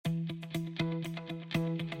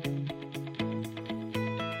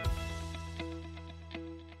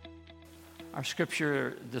Our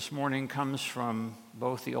scripture this morning comes from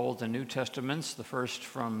both the Old and New Testaments, the first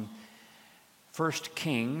from 1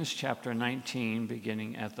 Kings chapter 19,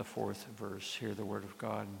 beginning at the 4th verse. Hear the word of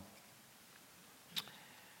God.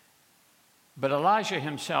 But Elijah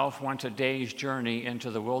himself went a day's journey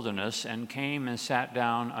into the wilderness and came and sat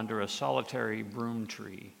down under a solitary broom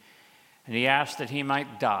tree. And he asked that he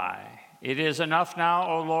might die. "It is enough now,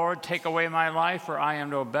 O Lord, take away my life, for I am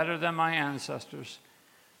no better than my ancestors."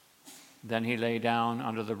 Then he lay down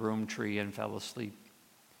under the broom tree and fell asleep.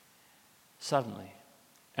 Suddenly,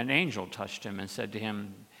 an angel touched him and said to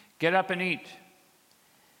him, "Get up and eat."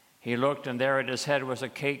 He looked, and there at his head was a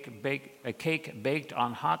cake baked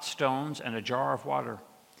on hot stones and a jar of water.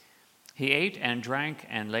 He ate and drank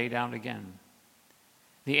and lay down again.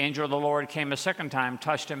 The angel of the Lord came a second time,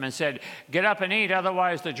 touched him, and said, "Get up and eat,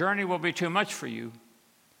 otherwise the journey will be too much for you."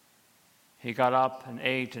 He got up and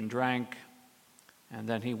ate and drank, and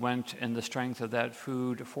then he went in the strength of that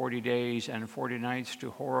food 40 days and 40 nights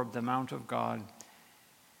to Horeb, the mount of God.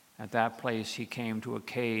 At that place he came to a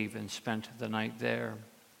cave and spent the night there.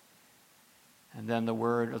 And then the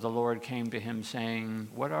word of the Lord came to him,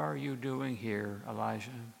 saying, "What are you doing here,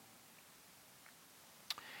 Elijah?"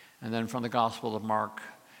 And then from the Gospel of Mark,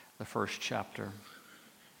 the first chapter.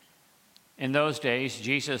 In those days,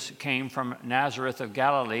 Jesus came from Nazareth of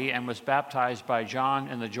Galilee and was baptized by John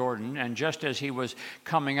in the Jordan. And just as he was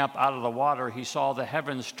coming up out of the water, he saw the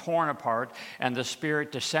heavens torn apart and the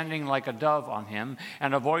Spirit descending like a dove on him.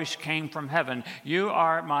 And a voice came from heaven, "You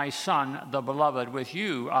are my Son, the beloved. With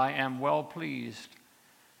you I am well pleased."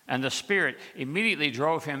 And the Spirit immediately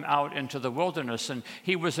drove him out into the wilderness. And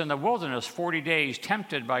he was in the wilderness 40 days,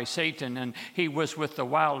 tempted by Satan. And he was with the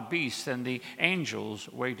wild beasts, and the angels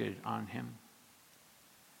waited on him.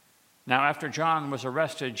 Now, after John was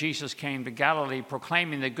arrested, Jesus came to Galilee,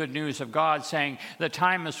 proclaiming the good news of God, saying, "The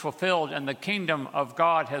time is fulfilled, and the kingdom of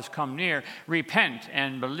God has come near. Repent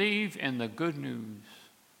and believe in the good news."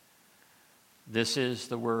 This is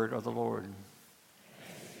the word of the Lord.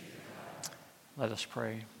 Let us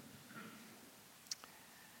pray.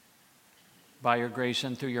 By your grace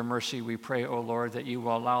and through your mercy, we pray, O Lord, that you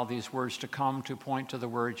will allow these words to come to point to the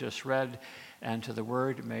word just read and to the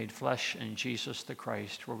word made flesh in Jesus the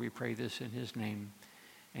Christ, for we pray this in his name.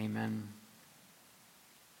 Amen.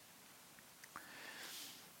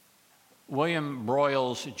 William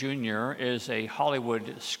Broyles Jr. is a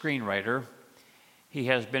Hollywood screenwriter. He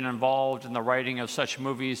has been involved in the writing of such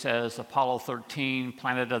movies as Apollo 13,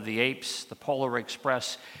 Planet of the Apes, The Polar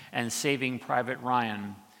Express, and Saving Private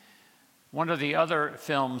Ryan. One of the other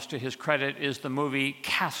films to his credit is the movie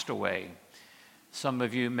Castaway. Some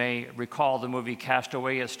of you may recall the movie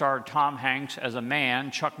Castaway. It starred Tom Hanks as a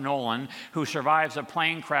man, Chuck Nolan, who survives a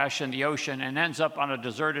plane crash in the ocean and ends up on a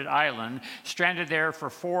deserted island, stranded there for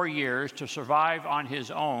 4 years to survive on his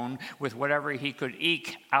own with whatever he could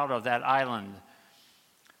eke out of that island.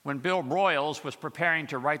 When Bill Broyles was preparing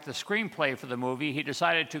to write the screenplay for the movie, he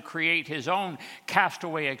decided to create his own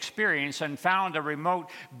castaway experience and found a remote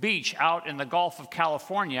beach out in the Gulf of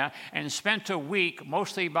California and spent a week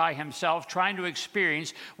mostly by himself trying to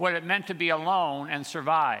experience what it meant to be alone and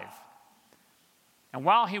survive. And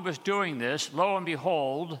while he was doing this, lo and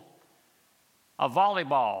behold, a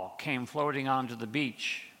volleyball came floating onto the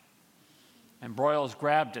beach. And Broyles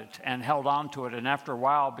grabbed it and held onto it, and after a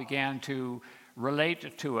while began to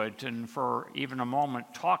relate to it, and for even a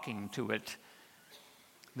moment talking to it.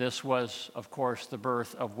 This was, of course, the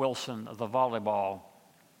birth of Wilson, the volleyball.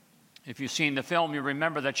 If you've seen the film, you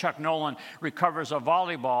remember that Chuck Nolan recovers a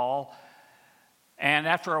volleyball and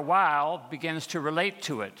after a while begins to relate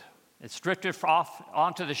to it. It's drifted off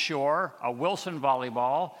onto the shore, a Wilson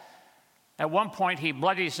volleyball. At one point, he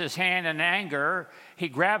bloodies his hand in anger. He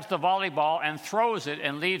grabs the volleyball and throws it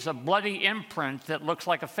and leaves a bloody imprint that looks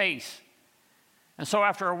like a face. And so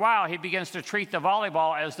after a while, he begins to treat the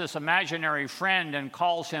volleyball as this imaginary friend and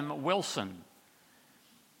calls him Wilson.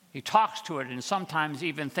 He talks to it and sometimes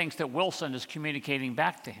even thinks that Wilson is communicating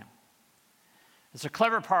back to him. It's a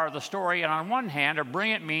clever part of the story, and on one hand, a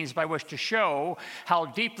brilliant means by which to show how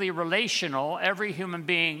deeply relational every human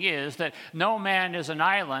being is, that no man is an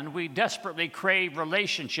island. We desperately crave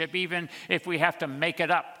relationship, even if we have to make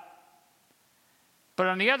it up. But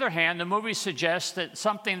on the other hand, the movie suggests that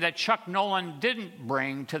something that Chuck Nolan didn't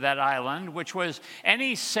bring to that island, which was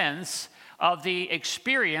any sense of the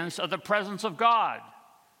experience of the presence of God.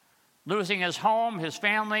 Losing his home, his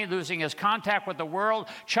family, losing his contact with the world,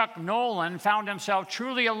 Chuck Nolan found himself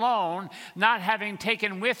truly alone, not having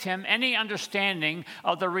taken with him any understanding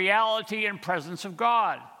of the reality and presence of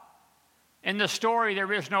God. In the story,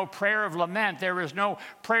 there is no prayer of lament. There is no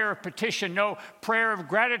prayer of petition, no prayer of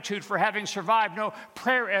gratitude for having survived, no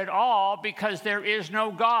prayer at all, because there is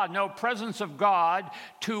no God, no presence of God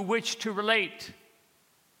to which to relate.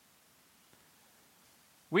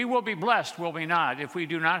 We will be blessed, will we not, if we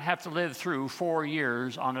do not have to live through 4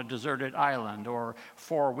 years on a deserted island, or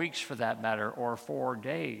 4 weeks for that matter, or 4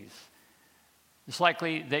 days. It's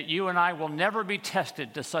likely that you and I will never be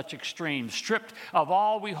tested to such extremes, stripped of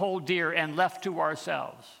all we hold dear and left to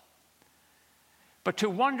ourselves. But to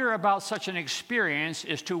wonder about such an experience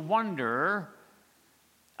is to wonder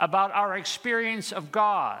about our experience of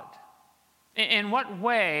God. In what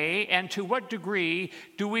way and to what degree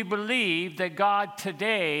do we believe that God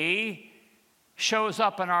today shows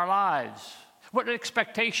up in our lives? What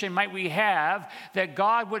expectation might we have that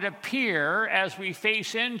God would appear as we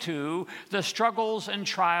face into the struggles and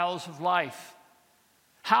trials of life?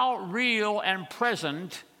 How real and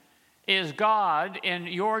present is God in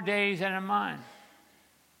your days and in mine?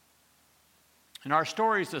 In our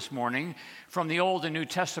stories this morning, from the Old and New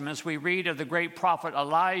Testaments, we read of the great prophet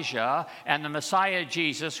Elijah and the Messiah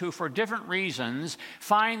Jesus, who for different reasons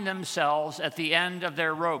find themselves at the end of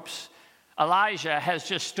their ropes. Elijah has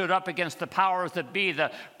just stood up against the powers that be, the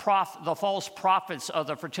false prophets of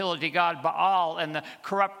the fertility god Baal and the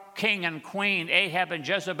corrupt king and queen Ahab and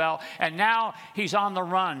Jezebel, and now he's on the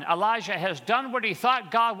run. Elijah has done what he thought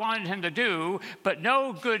God wanted him to do, but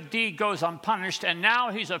no good deed goes unpunished, and now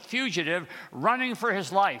he's a fugitive running for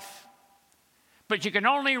his life. But you can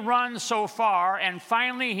only run so far, and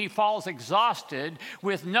finally he falls exhausted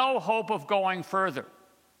with no hope of going further.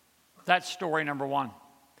 That's story number one.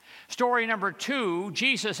 Story number two,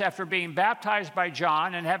 Jesus, after being baptized by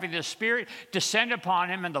John and having the Spirit descend upon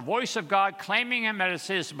him and the voice of God claiming him as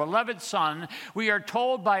his beloved Son, we are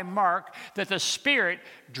told by Mark that the Spirit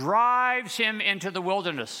drives him into the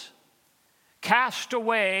wilderness. Cast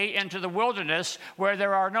away into the wilderness where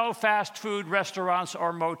there are no fast food restaurants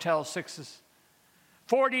or Motel 6s.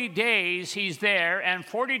 40 days he's there, and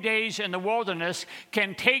 40 days in the wilderness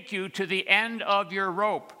can take you to the end of your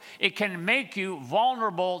rope. It can make you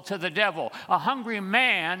vulnerable to the devil. A hungry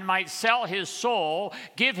man might sell his soul,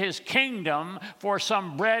 give his kingdom for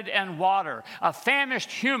some bread and water. A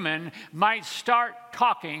famished human might start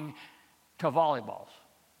talking to volleyballs.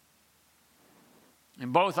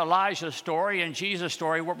 In both Elijah's story and Jesus'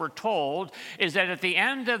 story, what we're told is that at the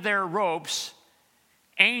end of their ropes,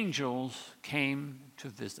 angels came to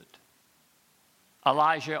visit.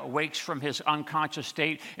 Elijah awakes from his unconscious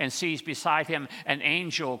state and sees beside him an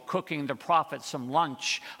angel cooking the prophet some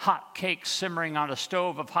lunch, hot cakes simmering on a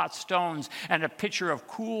stove of hot stones, and a pitcher of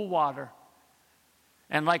cool water.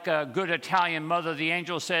 And like a good Italian mother, the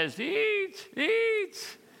angel says, "Eat,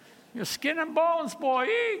 eat, your skin and bones, boy,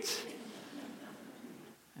 eat."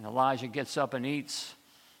 And Elijah gets up and eats,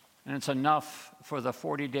 and it's enough for the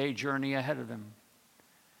 40-day journey ahead of him.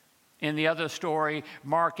 In the other story,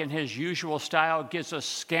 Mark, in his usual style, gives a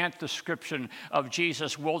scant description of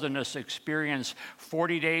Jesus' wilderness experience.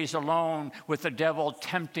 40 days alone with the devil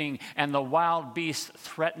tempting and the wild beasts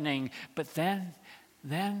threatening. But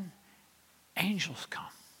then angels come.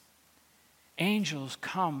 Angels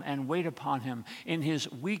come and wait upon him. In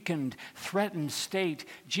his weakened, threatened state,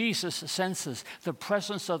 Jesus senses the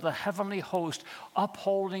presence of the heavenly host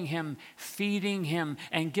upholding him, feeding him,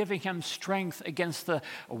 and giving him strength against the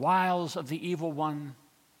wiles of the evil one.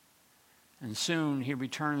 And soon he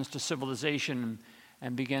returns to civilization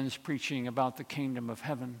and begins preaching about the kingdom of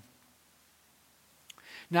heaven.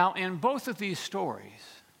 Now, in both of these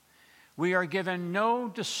stories, we are given no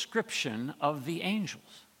description of the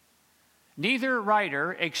angels. Neither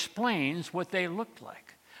writer explains what they looked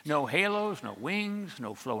like. No halos, no wings,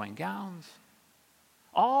 no flowing gowns.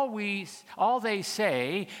 All they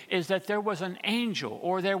say is that there was an angel,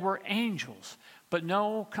 or there were angels, but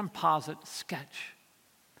no composite sketch.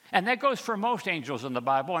 And that goes for most angels in the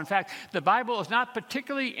Bible. In fact, the Bible is not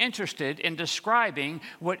particularly interested in describing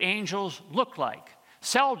what angels look like.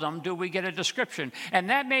 Seldom do we get a description. And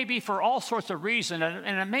that may be for all sorts of reasons.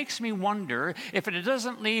 And it makes me wonder if it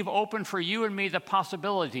doesn't leave open for you and me the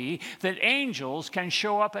possibility that angels can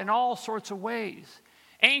show up in all sorts of ways.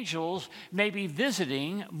 Angels may be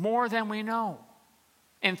visiting more than we know.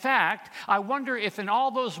 In fact, I wonder if in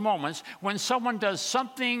all those moments when someone does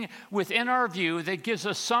something within our view that gives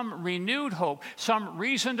us some renewed hope, some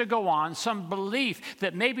reason to go on, some belief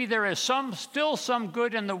that maybe there is still some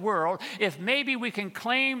good in the world, if maybe we can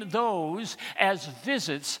claim those as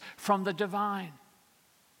visits from the divine.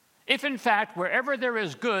 If in fact wherever there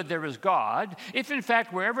is good, there is God, if in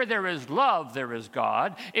fact wherever there is love, there is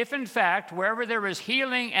God, if in fact wherever there is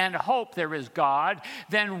healing and hope, there is God,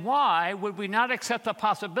 then why would we not accept the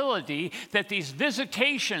possibility that these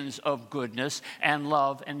visitations of goodness and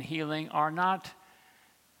love and healing are not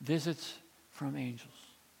visits from angels?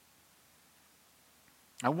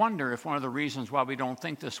 I wonder if one of the reasons why we don't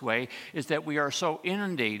think this way is that we are so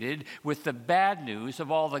inundated with the bad news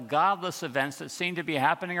of all the godless events that seem to be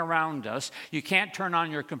happening around us. You can't turn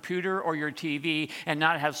on your computer or your TV and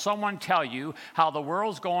not have someone tell you how the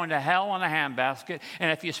world's going to hell in a handbasket.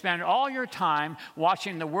 And if you spend all your time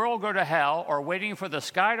watching the world go to hell or waiting for the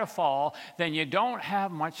sky to fall, then you don't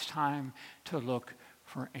have much time to look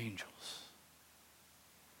for angels.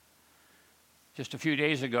 Just a few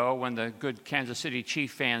days ago, when the good Kansas City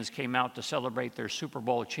Chief fans came out to celebrate their Super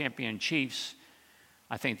Bowl champion Chiefs,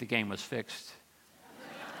 I think the game was fixed.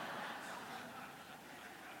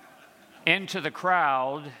 Into the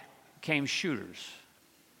crowd came shooters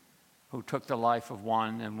who took the life of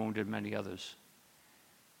one and wounded many others.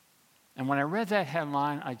 And when I read that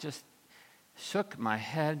headline, I just shook my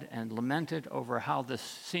head and lamented over how this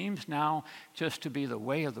seems now just to be the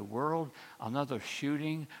way of the world. Another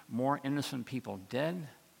shooting, more innocent people dead.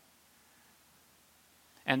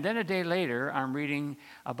 And then a day later, I'm reading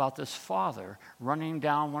about this father running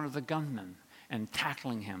down one of the gunmen and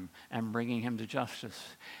tackling him and bringing him to justice.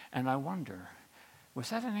 And I wonder, was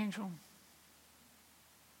that an angel?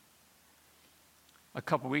 A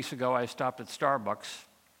couple weeks ago, I stopped at Starbucks.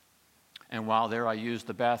 And while there, I used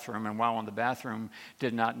the bathroom, and while in the bathroom,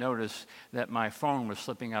 did not notice that my phone was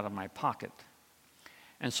slipping out of my pocket.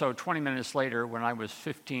 And so 20 minutes later, when I was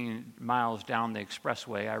 15 miles down the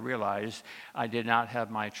expressway, I realized I did not have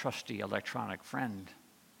my trusty electronic friend.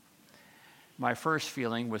 My first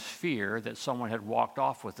feeling was fear that someone had walked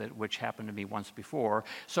off with it, which happened to me once before.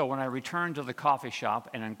 So when I returned to the coffee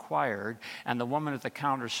shop and inquired, and the woman at the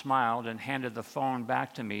counter smiled and handed the phone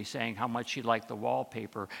back to me, saying how much she liked the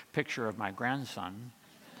wallpaper picture of my grandson,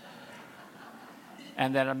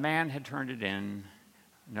 and that a man had turned it in,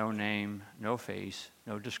 no name, no face,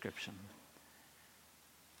 no description.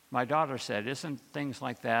 My daughter said, "Isn't things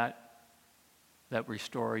like that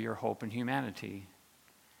restore your hope in humanity?"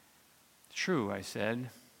 "True," I said,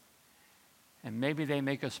 "and maybe they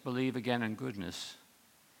make us believe again in goodness.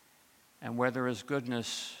 And where there is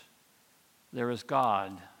goodness, there is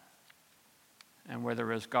God. And where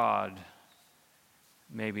there is God,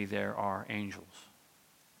 maybe there are angels."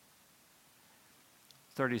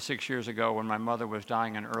 36 years ago, when my mother was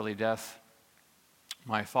dying an early death,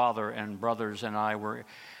 my father and brothers and I were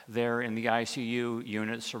there in the ICU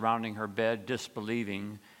unit surrounding her bed,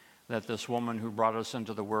 disbelieving that this woman who brought us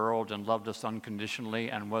into the world and loved us unconditionally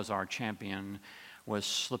and was our champion was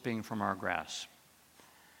slipping from our grasp.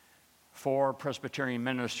 4 Presbyterian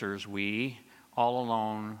ministers, we, all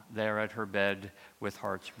alone there at her bed with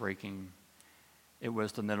hearts breaking. It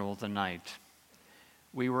was the middle of the night.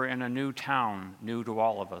 We were in a new town, new to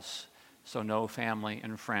all of us, so no family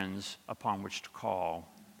and friends upon which to call.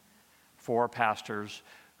 4 pastors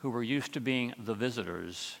who were used to being the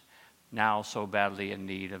visitors, now so badly in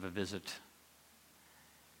need of a visit.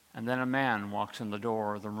 And then a man walks in the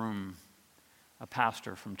door of the room, a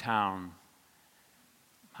pastor from town.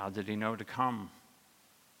 How did he know to come?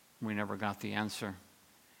 We never got the answer.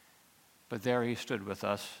 But there he stood with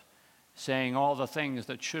us, saying all the things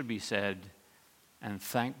that should be said, and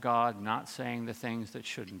thank God not saying the things that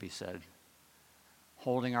shouldn't be said,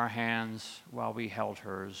 holding our hands while we held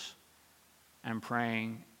hers, and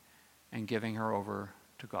praying and giving her over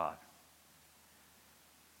to God.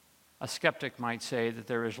 A skeptic might say that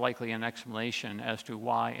there is likely an explanation as to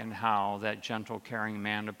why and how that gentle, caring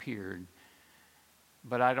man appeared,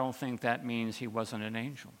 but I don't think that means he wasn't an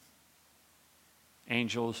angel.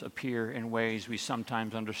 Angels appear in ways we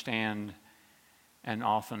sometimes understand and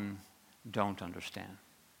often don't understand.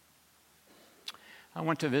 I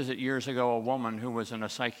went to visit years ago a woman who was in a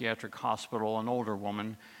psychiatric hospital, an older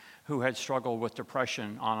woman who had struggled with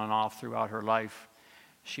depression on and off throughout her life.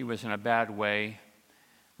 She was in a bad way.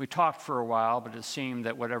 We talked for a while, but it seemed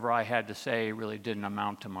that whatever I had to say really didn't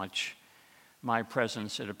amount to much. My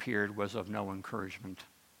presence, it appeared, was of no encouragement.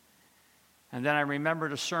 And then I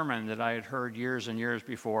remembered a sermon that I had heard years and years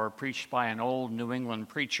before, preached by an old New England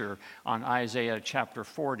preacher on Isaiah chapter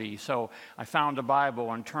 40. So I found a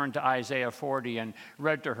Bible and turned to Isaiah 40 and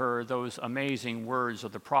read to her those amazing words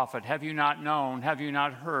of the prophet. Have you not known? Have you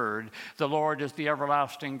not heard? The Lord is the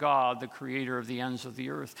everlasting God, the creator of the ends of the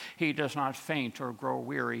earth. He does not faint or grow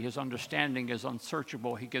weary. His understanding is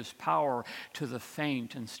unsearchable. He gives power to the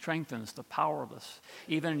faint and strengthens the powerless.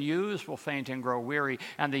 Even youths will faint and grow weary,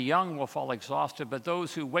 and the young will fall exhausted, but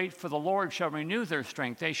those who wait for the Lord shall renew their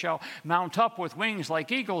strength. They shall mount up with wings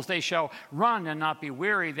like eagles. They shall run and not be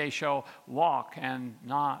weary. They shall walk and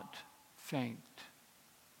not faint.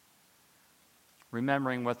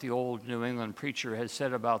 Remembering what the old New England preacher had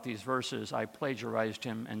said about these verses, I plagiarized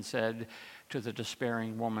him and said to the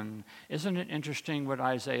despairing woman, isn't it interesting what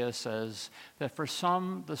Isaiah says, that for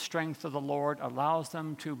some the strength of the Lord allows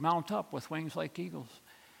them to mount up with wings like eagles?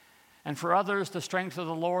 And for others, the strength of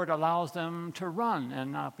the Lord allows them to run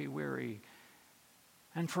and not be weary.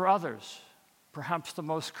 And for others, perhaps the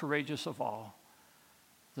most courageous of all,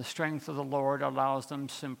 the strength of the Lord allows them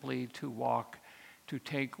simply to walk, to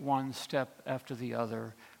take one step after the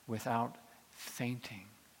other without fainting.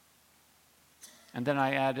 And then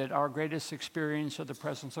I added, our greatest experience of the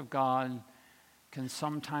presence of God can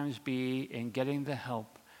sometimes be in getting the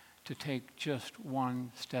help to take just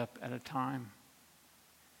one step at a time.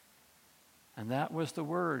 And that was the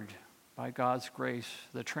word, by God's grace,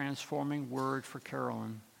 the transforming word for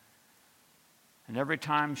Carolyn. And every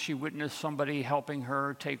time she witnessed somebody helping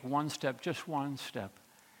her take one step, just one step,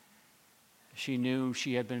 she knew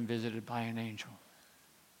she had been visited by an angel.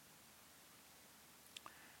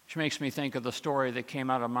 Which makes me think of the story that came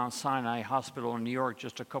out of Mount Sinai Hospital in New York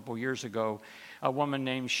just a couple years ago. A woman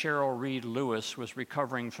named Cheryl Reed Lewis was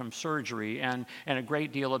recovering from surgery and in a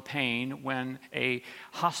great deal of pain when a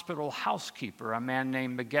hospital housekeeper, a man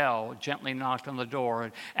named Miguel, gently knocked on the door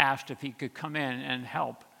and asked if he could come in and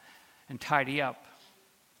help and tidy up.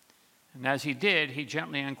 And as he did, he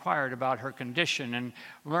gently inquired about her condition and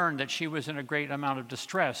learned that she was in a great amount of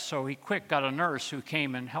distress. So he quick got a nurse who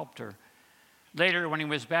came and helped her. Later, when he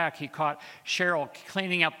was back, he caught Cheryl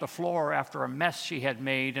cleaning up the floor after a mess she had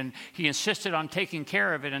made, and he insisted on taking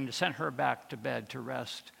care of it and sent her back to bed to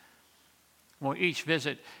rest. Well, each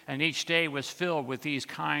visit and each day was filled with these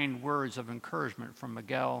kind words of encouragement from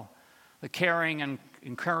Miguel. The caring and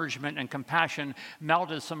encouragement and compassion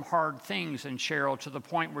melted some hard things in Cheryl to the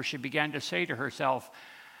point where she began to say to herself,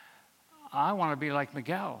 I want to be like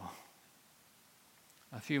Miguel.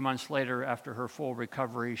 A few months later, after her full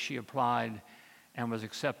recovery, she applied and was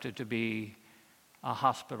accepted to be a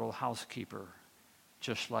hospital housekeeper,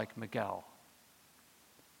 just like Miguel.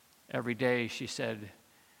 Every day, she said,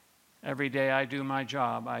 every day I do my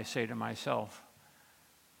job, I say to myself,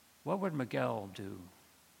 what would Miguel do?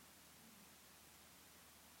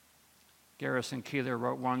 Garrison Keillor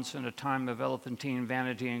wrote once, in a time of elephantine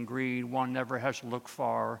vanity and greed, one never has to look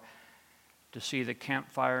far to see the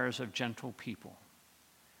campfires of gentle people.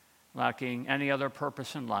 Lacking any other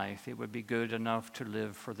purpose in life, it would be good enough to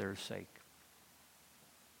live for their sake.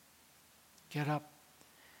 Get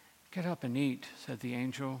up and eat, said the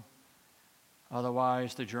angel.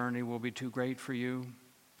 Otherwise, the journey will be too great for you.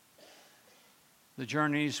 The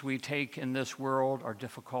journeys we take in this world are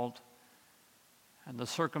difficult, and the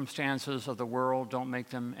circumstances of the world don't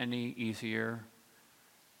make them any easier.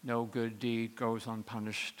 No good deed goes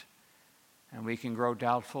unpunished, and we can grow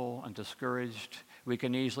doubtful and discouraged. We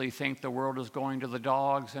can easily think the world is going to the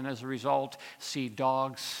dogs, and as a result, see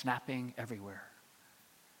dogs snapping everywhere.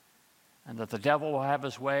 And that the devil will have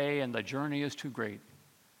his way, and the journey is too great.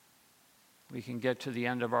 We can get to the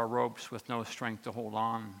end of our ropes with no strength to hold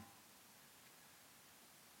on.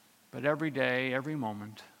 But every day, every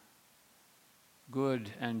moment,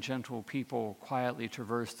 good and gentle people quietly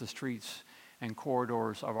traverse the streets and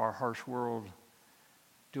corridors of our harsh world,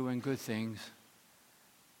 doing good things,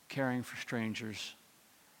 caring for strangers,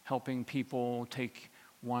 helping people take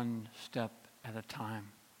one step at a time.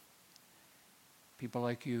 People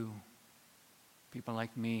like you, people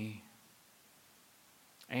like me.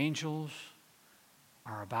 Angels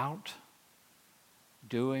are about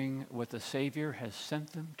doing what the Savior has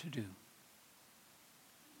sent them to do.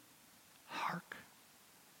 Hark,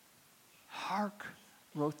 hark,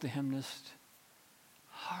 wrote the hymnist.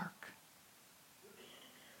 Hark.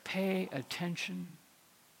 Pay attention.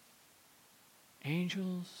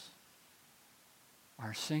 Angels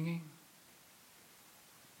are singing.